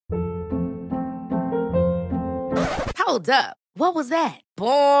Hold up. What was that?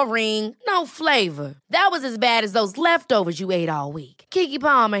 Boring. No flavor. That was as bad as those leftovers you ate all week. Keke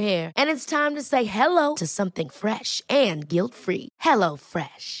Palmer here. And it's time to say hello to something fresh and guilt-free. Hello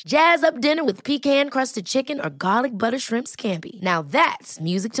Fresh. Jazz up dinner with pecan-crusted chicken or garlic butter shrimp scampi. Now that's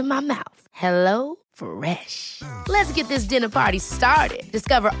music to my mouth. Hello Fresh. Let's get this dinner party started.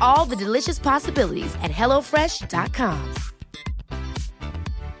 Discover all the delicious possibilities at hellofresh.com.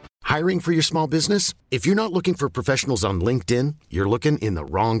 Hiring for your small business? If you're not looking for professionals on LinkedIn, you're looking in the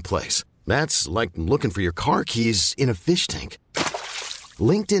wrong place. That's like looking for your car keys in a fish tank.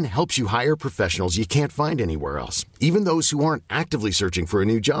 LinkedIn helps you hire professionals you can't find anywhere else, even those who aren't actively searching for a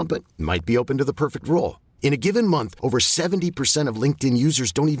new job but might be open to the perfect role. In a given month, over 70% of LinkedIn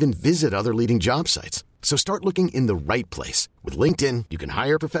users don't even visit other leading job sites. So start looking in the right place. With LinkedIn, you can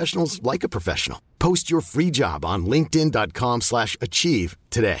hire professionals like a professional. Post your free job on linkedin.com/achieve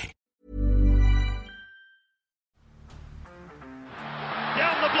today.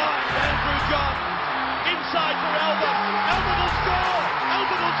 Down the blind, Andrew John. Inside for Albert. Albert will score.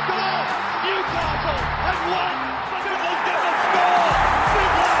 Albert will score. Newcastle have won. Fiddler's going to score.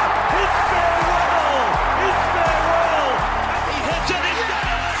 Fiddler, it's farewell. It's farewell. And he hits it. He's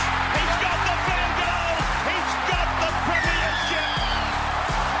done it. He's got the field goal. He's got the premiership.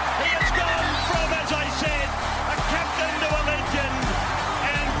 He has gone from, as I said, a captain to a legend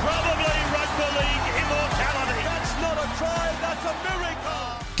and probably rugby league immortality. That's not a try. That's a miracle.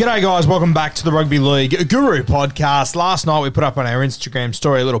 G'day guys, welcome back to the Rugby League Guru podcast. Last night we put up on our Instagram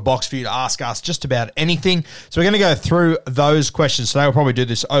story a little box for you to ask us just about anything. So we're going to go through those questions today. We'll probably do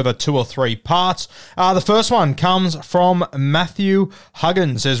this over 2 or 3 parts. The first one comes from Matthew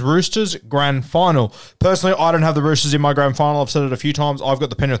Huggins. Says Roosters Grand Final. Personally, I don't have the Roosters in my Grand Final. I've said it a few times. I've got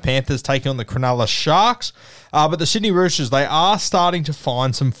the Penrith Panthers taking on the Cronulla Sharks. But the Sydney Roosters, they are starting to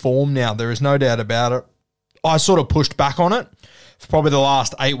find some form now. There is no doubt about it. I sort of pushed back on it for probably the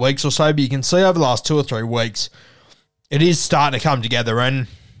last 8 weeks or so, but you can see over the last 2 or 3 weeks, it is starting to come together. And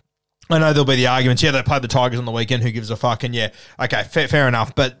I know there'll be the arguments, yeah, they played the Tigers on the weekend, who gives a fuck? And yeah, okay, fair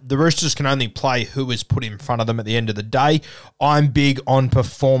enough. But the Roosters can only play who is put in front of them at the end of the day. I'm big on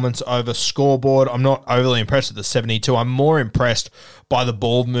performance over scoreboard. I'm not overly impressed with the 72. I'm more impressed by the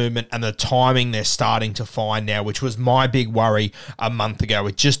ball movement and the timing they're starting to find now, which was my big worry a month ago.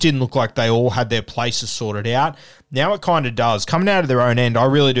 It just didn't look like they all had their places sorted out. Now it kind of does. Coming out of their own end, I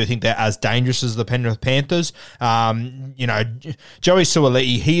really do think they're as dangerous as the Penrith Panthers. Joey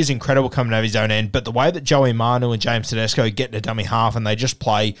Suaalii, he is incredible coming out of his own end, but the way that Joey Manu and James Tedesco get to dummy half and they just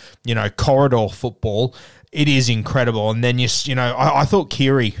play, corridor football, it is incredible. And then, I thought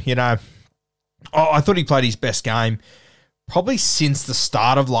Keary, I thought he played his best game probably since the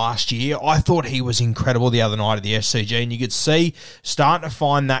start of last year. I thought he was incredible the other night at the SCG, and you could see starting to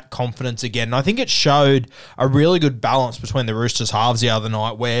find that confidence again. And I think it showed a really good balance between the Roosters halves the other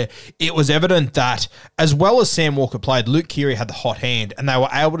night, where it was evident that as well as Sam Walker played, Luke Keary had the hot hand, and they were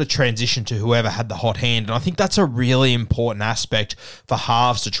able to transition to whoever had the hot hand. And I think that's a really important aspect for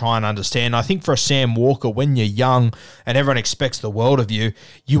halves to try and understand. I think for a Sam Walker, when you're young and everyone expects the world of you,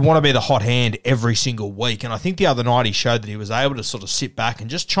 you want to be the hot hand every single week. And I think the other night he showed that he was able to sort of sit back and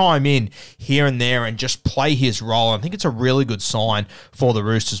just chime in here and there and just play his role. I think it's a really good sign for the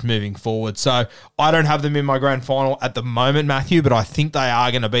Roosters moving forward. So I don't have them in my grand final at the moment, Matthew, but I think they are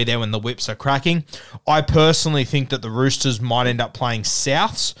going to be there when the whips are cracking. I personally think that the Roosters might end up playing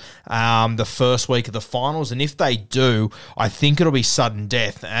Souths the first week of the finals, and if they do, I think it'll be sudden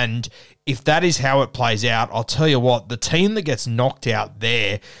death. And if that is how it plays out, I'll tell you what, the team that gets knocked out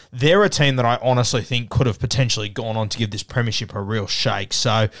there, they're a team that I honestly think could have potentially gone on to give this premiership a real shake.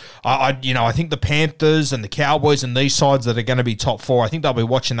 So, I think the Panthers and the Cowboys and these sides that are going to be top 4, I think they'll be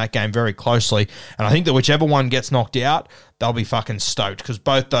watching that game very closely. And I think that whichever one gets knocked out, they'll be fucking stoked, because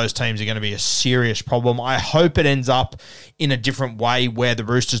both those teams are going to be a serious problem. I hope it ends up in a different way where the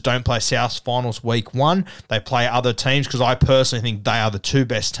Roosters don't play South Finals week 1. They play other teams, because I personally think they are the 2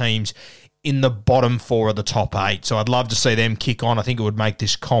 best teams in the bottom 4 of the top 8. So I'd love to see them kick on. I think it would make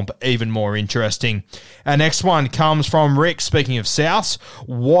this comp even more interesting. Our next one comes from Rick. Speaking of Souths,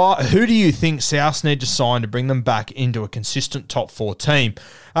 who do you think Souths need to sign to bring them back into a consistent top 4 team?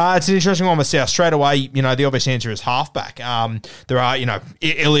 It's an interesting one with South. Straight away, the obvious answer is halfback. There are,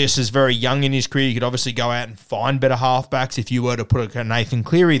 Ilias is very young in his career. You could obviously go out and find better halfbacks. If you were to put a Nathan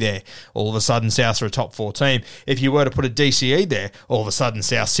Cleary there, all of a sudden Souths are a top 4 team. If you were to put a DCE there, all of a sudden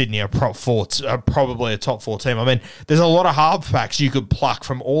South Sydney are probably a top 4 team. I mean, there's a lot of halfbacks you could pluck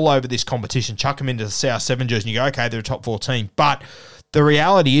from all over this competition, chuck them into the South 7 jersey, and you go, okay, they're a top 4 team. But the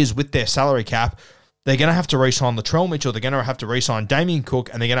reality is, with their salary cap, they're going to have to re-sign Latrell Mitchell, they're going to have to re-sign Damien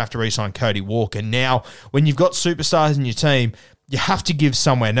Cook, and they're going to have to re-sign Cody Walker. Now, when you've got superstars in your team, you have to give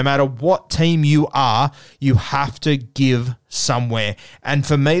somewhere. No matter what team you are, you have to give somewhere. And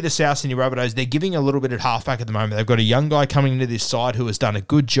for me, the South Sydney Rabbitohs, they're giving a little bit at halfback at the moment. They've got a young guy coming into this side who has done a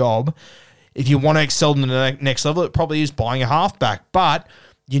good job. If you want to excel to the next level, it probably is buying a halfback. But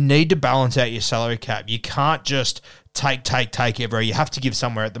you need to balance out your salary cap. You can't just take everywhere. You have to give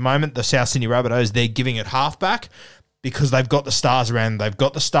somewhere. At the moment, the South Sydney Rabbitohs, they're giving it halfback because they've got the stars around them. They've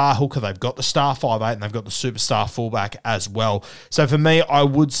got the star hooker, they've got the star 5'8", and they've got the superstar fullback as well. So for me, I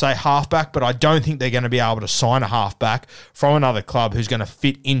would say halfback, but I don't think they're going to be able to sign a halfback from another club who's going to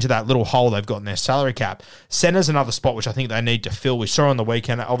fit into that little hole they've got in their salary cap. Centre's another spot which I think they need to fill. We saw on the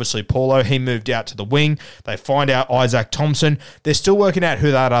weekend, obviously, Paulo, he moved out to the wing. They find out Isaac Thompson. They're still working out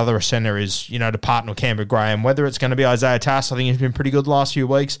who that other centre is, to partner with Canberra Graham. Whether it's going to be Isaiah Tass, I think he's been pretty good the last few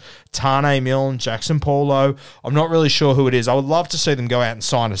weeks. Tane Milne, Jackson Paulo. I'm not really sure who it is. I would love to see them go out and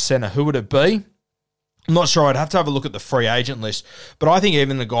sign a centre. Who would it be? I'm not sure. I'd have to have a look at the free agent list. But I think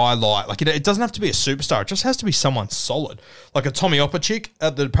even the guy it doesn't have to be a superstar. It just has to be someone solid. Like a Tommy Opachik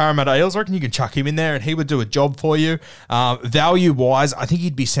at the Parramatta Eels. I reckon you can chuck him in there and he would do a job for you. Value-wise, I think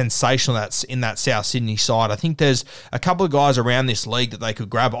he'd be sensational in that South Sydney side. I think there's a couple of guys around this league that they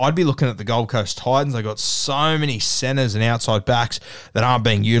could grab. I'd be looking at the Gold Coast Titans. They've got so many centres and outside backs that aren't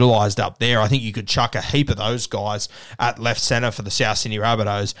being utilised up there. I think you could chuck a heap of those guys at left centre for the South Sydney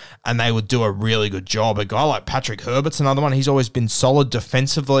Rabbitohs and they would do a really good job. A guy like Patrick Herbert's another one. He's always been solid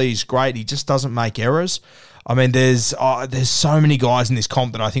defensively. He's great. He just doesn't make errors. I mean, there's so many guys in this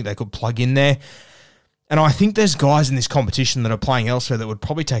comp that I think they could plug in there. And I think there's guys in this competition that are playing elsewhere that would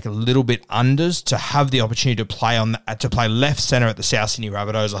probably take a little bit unders to have the opportunity to play left centre at the South Sydney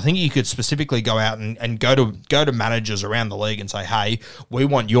Rabbitohs. I think you could specifically go out and go to managers around the league and say, hey, we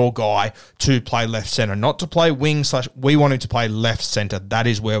want your guy to play left centre, not to play wing / we want him to play left centre. That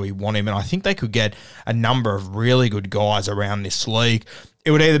is where we want him. And I think they could get a number of really good guys around this league. It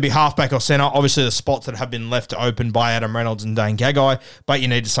would either be halfback or centre. Obviously, the spots that have been left open by Adam Reynolds and Dane Gagai, but you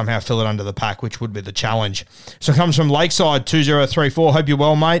need to somehow fill it under the pack, which would be the challenge. So it comes from Lakeside 2034. Hope you're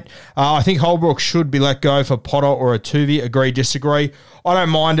well, mate. I think Holbrook should be let go for Potter or a Tuvi. Agree, disagree? I don't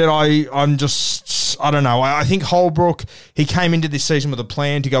mind it. I don't know. I think Holbrook, he came into this season with a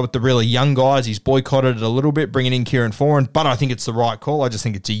plan to go with the really young guys. He's boycotted it a little bit, bringing in Kieran Foran, but I think it's the right call. I just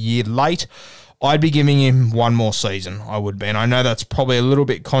think it's a year late. I'd be giving him one more season, I would be. And I know that's probably a little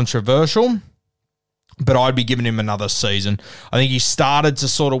bit controversial, but I'd be giving him another season. I think he started to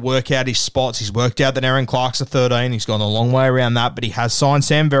sort of work out his spots. He's worked out that Aaron Clark's at 13. He's gone a long way around that, but he has signed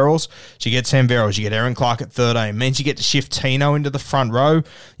Sam Verrills. So you get Sam Verrills, you get Aaron Clark at 13. It means you get to shift Tino into the front row.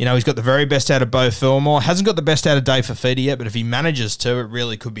 He's got the very best out of Beau Fillmore. Hasn't got the best out of Dave Fafita yet, but if he manages to, it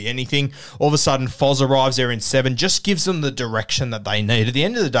really could be anything. All of a sudden, Foz arrives there in 7. Just gives them the direction that they need. At the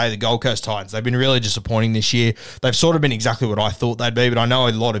end of the day, the Gold Coast Titans, they've been really disappointing this year. They've sort of been exactly what I thought they'd be, but I know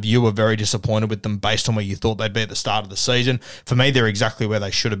a lot of you were very disappointed with them based on where you thought they'd be at the start of the season. For me, they're exactly where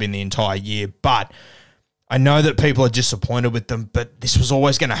they should have been the entire year. But I know that people are disappointed with them, but this was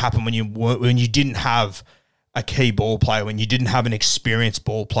always going to happen when you didn't have a key ball player, when you didn't have an experienced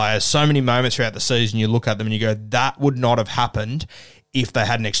ball player. So many moments throughout the season, you look at them and you go, that would not have happened if they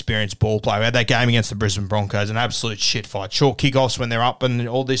had an experienced ball player. We had that game against the Brisbane Broncos, an absolute shit fight. Short kickoffs when they're up and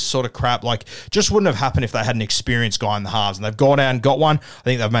all this sort of crap, just wouldn't have happened if they had an experienced guy in the halves. And they've gone out and got one. I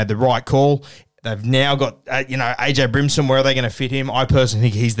think they've made the right call. They've now got, AJ Brimson. Where are they going to fit him? I personally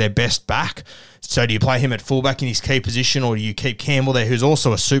think he's their best back. So do you play him at fullback in his key position, or do you keep Campbell there, who's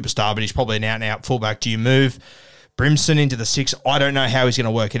also a superstar, but he's probably an out-and-out fullback? Do you move Brimson into the 6? I don't know how he's going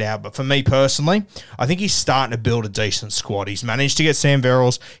to work it out, but for me personally, I think he's starting to build a decent squad. He's managed to get Sam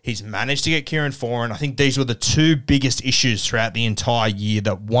Verrills. He's managed to get Kieran Foran. I think these were the two biggest issues throughout the entire year.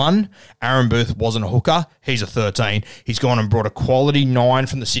 That one, Aaron Booth wasn't a hooker. He's a 13. He's gone and brought a quality 9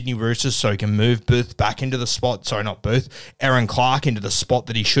 from the Sydney Roosters so he can move Booth back into the spot. Sorry, not Booth. Aaron Clark into the spot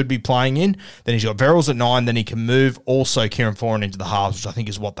that he should be playing in. Then he's got Verrills at 9. Then he can move also Kieran Foran into the halves, which I think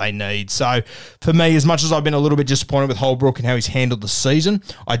is what they need. So for me, as much as I've been a little bit disappointed with Holbrook and how he's handled the season,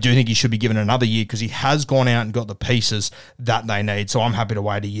 I do think he should be given another year because he has gone out and got the pieces that they need. So I'm happy to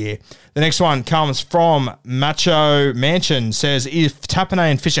wait a year. The next one comes from Macho Mansion. Says, if Tapine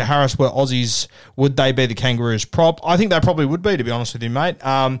and Fisher Harris were Aussies, would they be the Kangaroos prop? I think they probably would be, to be honest with you, mate.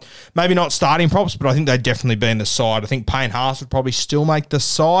 Maybe not starting props, but I think they'd definitely be in the side. I think Payne Haas would probably still make the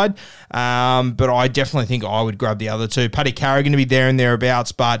side, but I definitely think I would grab the other two. Paddy Carrigan to be there and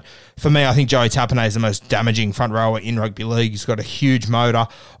thereabouts, but for me, I think Joey Tapine is the most damaging front front rower in rugby league. He's got a huge motor.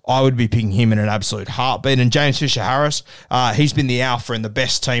 I would be picking him in an absolute heartbeat. And James Fisher-Harris, he's been the alpha and the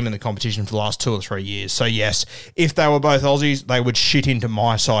best team in the competition for the last 2 or 3 years. So yes, if they were both Aussies, they would shit into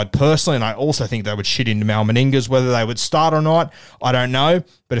my side personally, and I also think they would shit into Mal Meninga's. Whether they would start or not, I don't know.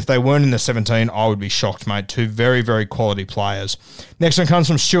 But if they weren't in the 17, I would be shocked, mate. 2 very, very quality players. Next one comes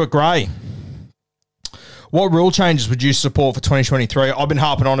from Stuart Gray. What rule changes would you support for 2023? I've been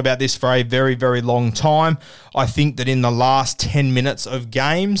harping on about this for a very, very long time. I think that in the last 10 minutes of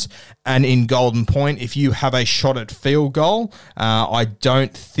games and in Golden Point, if you have a shot at field goal, I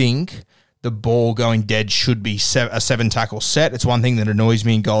don't think the ball going dead should be a 7-tackle set. It's one thing that annoys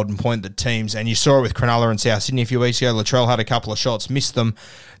me in Golden Point that teams, and you saw it with Cronulla and South Sydney a few weeks ago, Latrell had a couple of shots, missed them.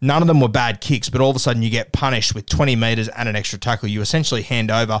 None of them were bad kicks, but all of a sudden you get punished with 20 metres and an extra tackle. You essentially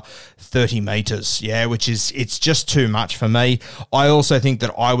hand over 30 metres, which is, it's just too much for me. I also think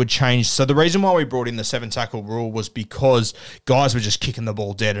that I would change. So the reason why we brought in the 7-tackle rule was because guys were just kicking the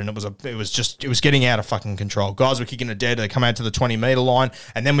ball dead, and it was getting out of fucking control. Guys were kicking it dead, they come out to the 20-metre line,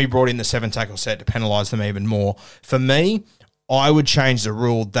 and then we brought in the 7-tackle set to penalise them even more. For me, I would change the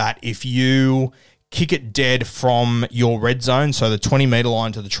rule that if you kick it dead from your red zone, so the 20-metre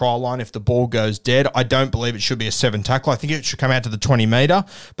line to the try line, if the ball goes dead, I don't believe it should be a 7-tackle. I think it should come out to the 20-metre,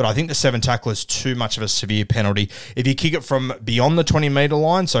 but I think the 7-tackle is too much of a severe penalty. If you kick it from beyond the 20-metre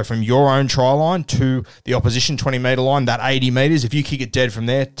line, so from your own try line to the opposition 20-metre line, that 80 metres, if you kick it dead from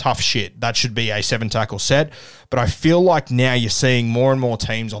there, tough shit. That should be a 7-tackle set. But I feel like now you're seeing more and more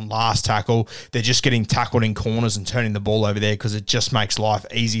teams on last tackle. They're just getting tackled in corners and turning the ball over there because it just makes life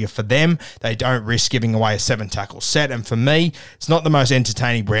easier for them. They don't risk giving away a 7-tackle set. And for me, it's not the most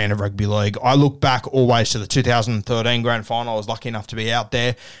entertaining brand of rugby league. I look back always to the 2013 grand final. I was lucky enough to be out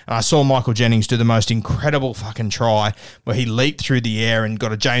there, and I saw Michael Jennings do the most incredible fucking try where he leaped through the air and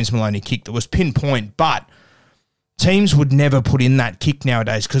got a James Maloney kick that was pinpoint, but teams would never put in that kick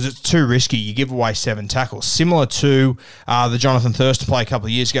nowadays because it's too risky. You give away 7 tackles. Similar to the Jonathan Thurston play a couple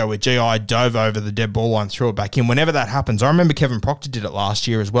of years ago where GI dove over the dead ball line, threw it back in. Whenever that happens, I remember Kevin Proctor did it last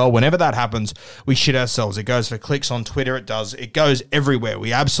year as well. Whenever that happens, we shit ourselves. It goes for clicks on Twitter. It does. It goes everywhere.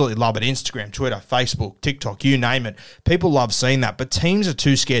 We absolutely love it. Instagram, Twitter, Facebook, TikTok, you name it. People love seeing that, but teams are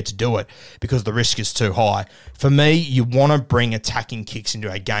too scared to do it because the risk is too high. For me, you want to bring attacking kicks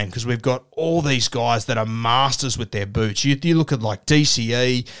into a game because we've got all these guys that are masters with their boots. You look at like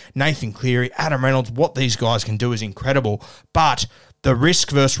DCE, Nathan Cleary, Adam Reynolds, what these guys can do is incredible. But the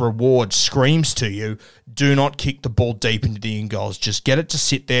risk versus reward screams to you, do not kick the ball deep into the in goals. Just get it to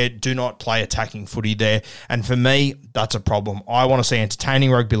sit there. Do not play attacking footy there. And for me, that's a problem. I want to see entertaining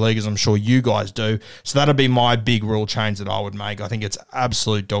rugby league, as I'm sure you guys do. So that'll be my big rule change that I would make. I think it's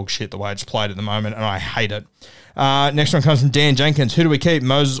absolute dog shit the way it's played at the moment, and I hate it. Next one comes from Dan Jenkins. Who do we keep,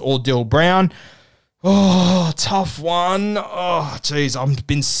 Moses or Dill Brown? Oh, tough one. Oh, geez, I've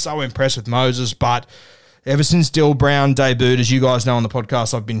been so impressed with Moses, but ever since Dill Brown debuted, as you guys know on the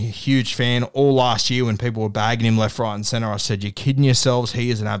podcast, I've been a huge fan. All last year when people were bagging him left, right and centre, I said, you're kidding yourselves.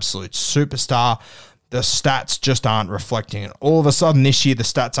 He is an absolute superstar. The stats just aren't reflecting it. All of a sudden this year, the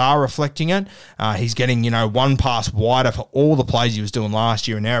stats are reflecting it. He's getting, one pass wider for all the plays he was doing last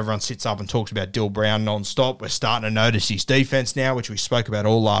year, and now everyone sits up and talks about Dill Brown non-stop. We're starting to notice his defence now, which we spoke about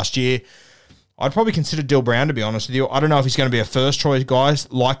all last year. I'd probably consider Dill Brown, to be honest with you. I don't know if he's going to be a first-choice guy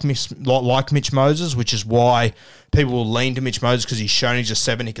like Mitch Moses, which is why people will lean to Mitch Moses because he's shown he's a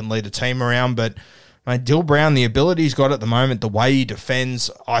 7, he can lead a team around. But mate, Dill Brown, the ability he's got at the moment, the way he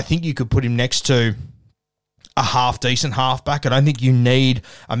defends, I think you could put him next to a half-decent halfback. I don't think you need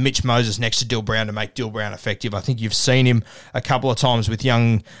a Mitch Moses next to Dill Brown to make Dill Brown effective. I think you've seen him a couple of times with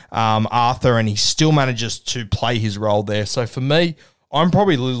young Arthur, and he still manages to play his role there. So for me, I'm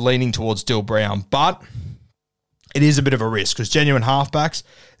probably leaning towards Dill Brown, but it is a bit of a risk because genuine halfbacks,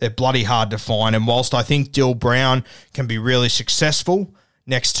 they're bloody hard to find. And whilst I think Dill Brown can be really successful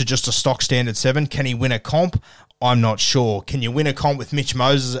next to just a stock standard 7, can he win a comp? I'm not sure. Can you win a comp with Mitch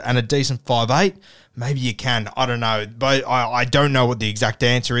Moses and a decent 5'8"? Maybe you can. I don't know. But I don't know what the exact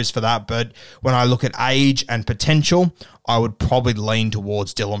answer is for that. But when I look at age and potential, I would probably lean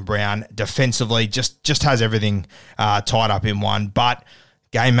towards Dylan Brown. Defensively, just has everything tied up in one. But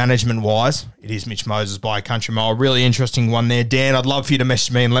game management-wise, it is Mitch Moses by a country mile. Really interesting one there. Dan, I'd love for you to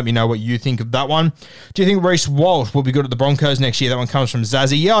message me and let me know what you think of that one. Do you think Reece Walsh will be good at the Broncos next year? That one comes from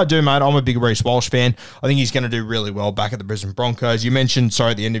Zazzy. Yeah, I do, mate. I'm a big Reece Walsh fan. I think he's going to do really well back at the Brisbane Broncos. You mentioned,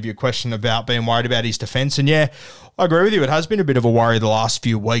 at the end of your question about being worried about his defence, and yeah, I agree with you. It has been a bit of a worry the last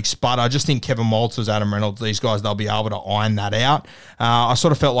few weeks, but I just think Kevin Walters, Adam Reynolds, these guys, they'll be able to iron that out. I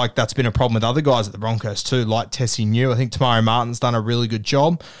sort of felt like that's been a problem with other guys at the Broncos too, like Tessie New. I think Tamari Martin's done a really good job.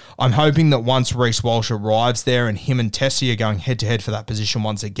 job. I'm hoping that once Reece Walsh arrives there and him and Tessie are going head-to-head for that position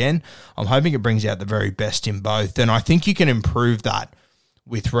once again, I'm hoping it brings out the very best in both. And I think you can improve that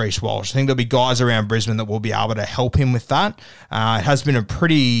with Reece Walsh. I think there'll be guys around Brisbane that will be able to help him with that. It has been a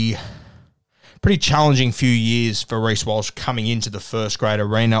pretty challenging few years for Reece Walsh coming into the first grade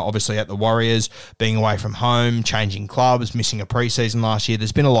arena, obviously at the Warriors, being away from home, changing clubs, missing a preseason last year.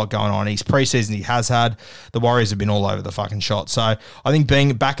 There's been a lot going on. His preseason he has had, the Warriors have been all over the fucking shot. So I think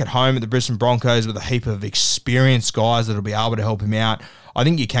being back at home at the Brisbane Broncos with a heap of experienced guys that'll be able to help him out, I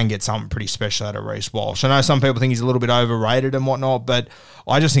think you can get something pretty special out of Reece Walsh. I know some people think he's a little bit overrated and whatnot, but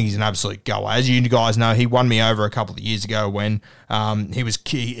I just think he's an absolute goer. As you guys know, he won me over a couple of years ago when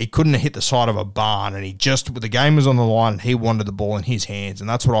he couldn't hit the side of a barn, and the game was on the line and he wanted the ball in his hands, and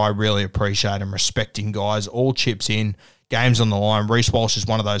that's what I really appreciate and respect in guys. All chips in, games on the line. Reece Walsh is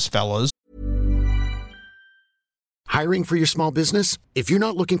one of those fellas. Hiring for your small business? If you're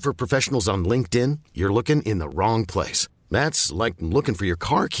not looking for professionals on LinkedIn, you're looking in the wrong place. That's like looking for your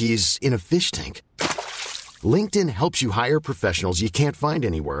car keys in a fish tank. LinkedIn helps you hire professionals you can't find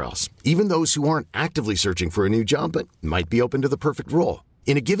anywhere else, even those who aren't actively searching for a new job but might be open to the perfect role.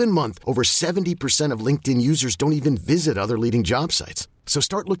 In a given month, over 70% of LinkedIn users don't even visit other leading job sites. So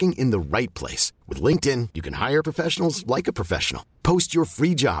start looking in the right place. With LinkedIn, you can hire professionals like a professional. Post your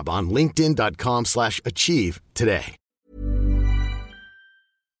free job on linkedin.com/achieve today.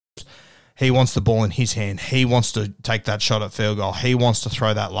 He wants the ball in his hand. He wants to take that shot at field goal. He wants to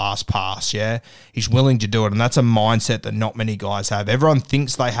throw that last pass, yeah? He's willing to do it, and that's a mindset that not many guys have. Everyone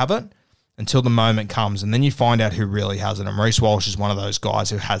thinks they have it until the moment comes, and then you find out who really has it, and Reece Walsh is one of those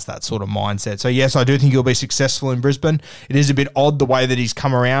guys who has that sort of mindset. So, yes, I do think he'll be successful in Brisbane. It is a bit odd the way that he's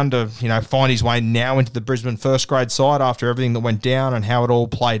come around to, find his way now into the Brisbane first grade side after everything that went down and how it all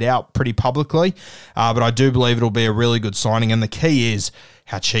played out pretty publicly. But I do believe it'll be a really good signing, and the key is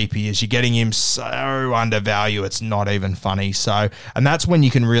how cheap he is. You're getting him so undervalued, it's not even funny. So, and that's when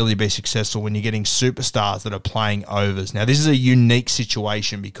you can really be successful, when you're getting superstars that are playing overs. Now, this is a unique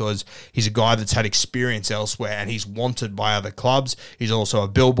situation because he's a guy that's had experience elsewhere and he's wanted by other clubs. He's also a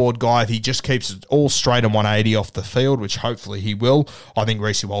billboard guy. If he just keeps it all straight and 180 off the field, which hopefully he will, I think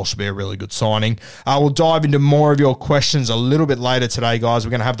Reece Walsh will be a really good signing. We'll dive into more of your questions a little bit later today, guys.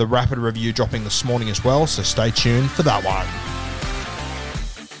 We're going to have the rapid review dropping this morning as well, so stay tuned for that one.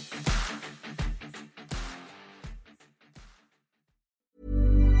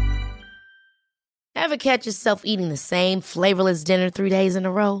 Ever catch yourself eating the same flavorless dinner 3 days in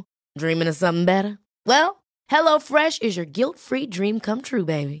a row? Dreaming of something better? Well, HelloFresh is your guilt-free dream come true,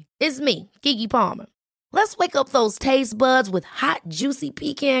 baby. It's me, Keke Palmer. Let's wake up those taste buds with hot, juicy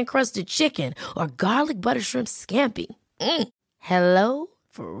pecan-crusted chicken or garlic butter shrimp scampi. Hello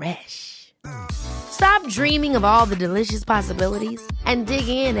Fresh. Stop dreaming of all the delicious possibilities and dig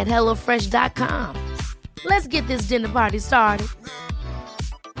in at HelloFresh.com. Let's get this dinner party started.